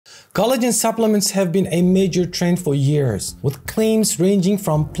Collagen supplements have been a major trend for years, with claims ranging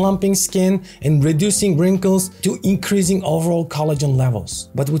from plumping skin and reducing wrinkles to increasing overall collagen levels.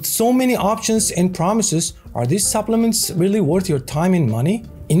 But with so many options and promises, are these supplements really worth your time and money?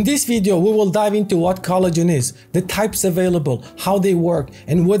 In this video, we will dive into what collagen is, the types available, how they work,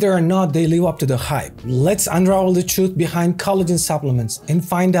 and whether or not they live up to the hype. Let's unravel the truth behind collagen supplements and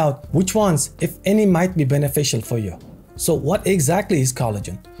find out which ones, if any, might be beneficial for you. So what exactly is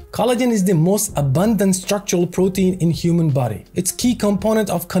collagen? Collagen is the most abundant structural protein in human body. It's a key component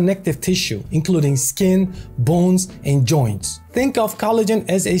of connective tissue, including skin, bones, and joints. Think of collagen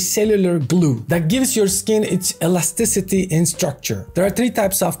as a cellular glue that gives your skin its elasticity and structure. There are three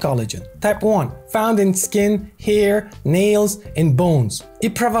types of collagen. Type 1, found in skin, hair, nails, and bones.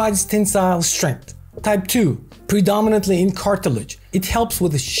 It provides tensile strength. Type 2, predominantly in cartilage. It helps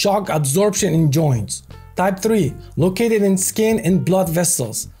with shock absorption in joints. Type 3, located in skin and blood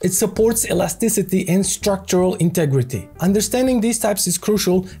vessels. It supports elasticity and structural integrity. Understanding these types is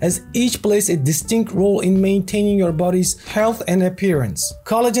crucial as each plays a distinct role in maintaining your body's health and appearance.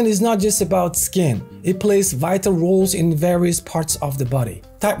 Collagen is not just about skin. It plays vital roles in various parts of the body.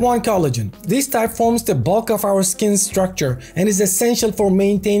 Type 1 collagen. This type forms the bulk of our skin structure and is essential for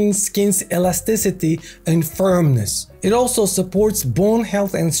maintaining skin's elasticity and firmness. It also supports bone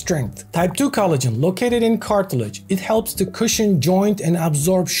health and strength. Type 2 collagen, located in cartilage. It helps to cushion joint and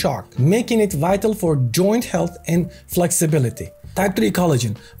absorb shock, making it vital for joint health and flexibility. Type 3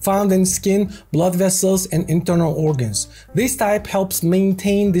 collagen, found in skin, blood vessels, and internal organs. This type helps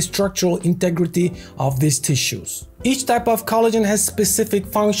maintain the structural integrity of these tissues. Each type of collagen has specific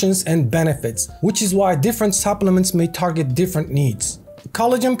functions and benefits, which is why different supplements may target different needs.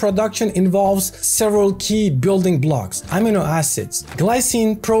 Collagen production involves several key building blocks: amino acids,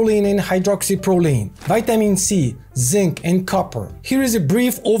 glycine, proline, and hydroxyproline, vitamin C, zinc, and copper. Here is a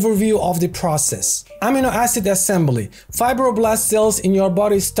brief overview of the process. Amino acid assembly. Fibroblast cells in your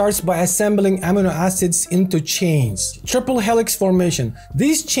body starts by assembling amino acids into chains. Triple helix formation.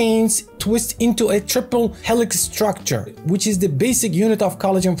 These chains twist into a triple helix structure, which is the basic unit of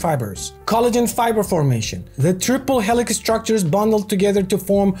collagen fibers. Collagen fiber formation. The triple helix structures bundle together to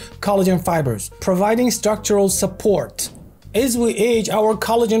form collagen fibers, providing structural support. As we age, our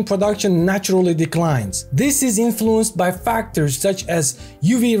collagen production naturally declines. This is influenced by factors such as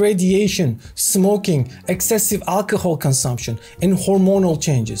UV radiation, smoking, excessive alcohol consumption, and hormonal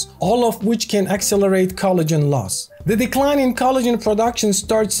changes, all of which can accelerate collagen loss. The decline in collagen production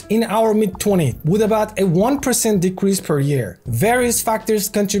starts in our mid-20s, with about a 1% decrease per year. Various factors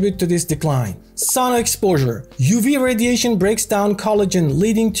contribute to this decline. Sun exposure. UV radiation breaks down collagen,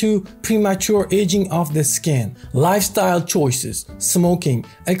 leading to premature aging of the skin. Lifestyle choices. Smoking,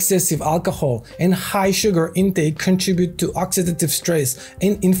 excessive alcohol, and high sugar intake contribute to oxidative stress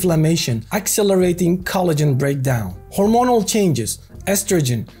and inflammation, accelerating collagen breakdown. Hormonal changes.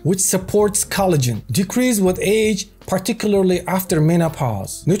 Estrogen, which supports collagen, decrease with age, particularly after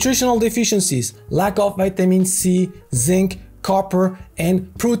menopause. Nutritional deficiencies, lack of vitamin C, zinc, copper,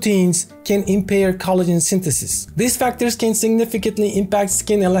 and proteins can impair collagen synthesis. These factors can significantly impact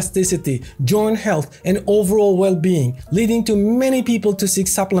skin elasticity, joint health, and overall well-being, leading to many people to seek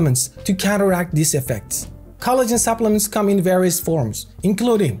supplements to counteract these effects. Collagen supplements come in various forms,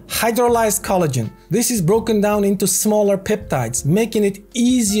 including hydrolyzed collagen. This is broken down into smaller peptides, making it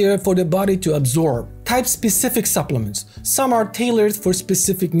easier for the body to absorb. Type-specific supplements. Some are tailored for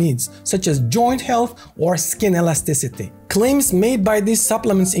specific needs, such as joint health or skin elasticity. Claims made by these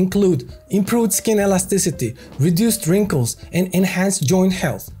supplements include improved skin elasticity, reduced wrinkles, and enhanced joint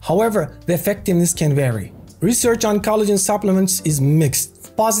health. However, the effectiveness can vary. Research on collagen supplements is mixed.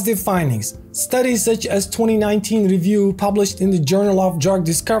 Positive findings. Studies such as 2019 review published in the Journal of Drug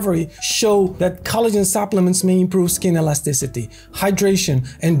Discovery show that collagen supplements may improve skin elasticity, hydration,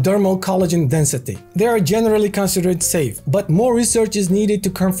 and dermal collagen density. They are generally considered safe, but more research is needed to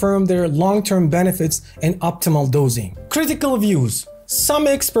confirm their long-term benefits and optimal dosing. Critical views. Some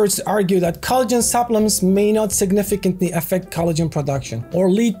experts argue that collagen supplements may not significantly affect collagen production or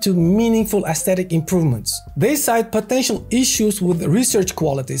lead to meaningful aesthetic improvements. They cite potential issues with research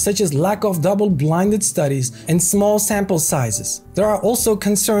quality, such as lack of double-blinded studies and small sample sizes. There are also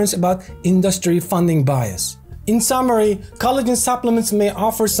concerns about industry funding bias. In summary, collagen supplements may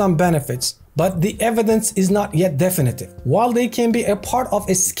offer some benefits, but the evidence is not yet definitive. While they can be a part of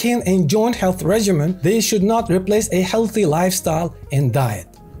a skin and joint health regimen, they should not replace a healthy lifestyle and diet.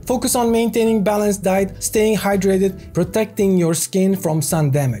 Focus on maintaining balanced diet, staying hydrated, protecting your skin from sun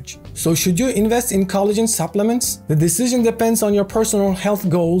damage. So should you invest in collagen supplements? The decision depends on your personal health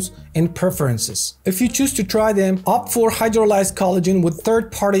goals and preferences. If you choose to try them, opt for hydrolyzed collagen with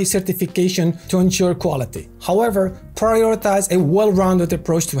third-party certification to ensure quality. However, prioritize a well-rounded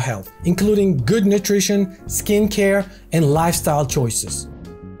approach to health, including good nutrition, skincare, and lifestyle choices.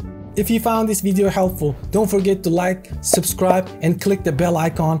 If you found this video helpful, don't forget to like, subscribe, and click the bell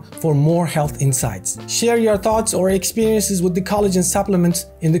icon for more health insights. Share your thoughts or experiences with the collagen supplements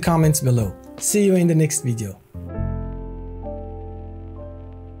in the comments below. See you in the next video.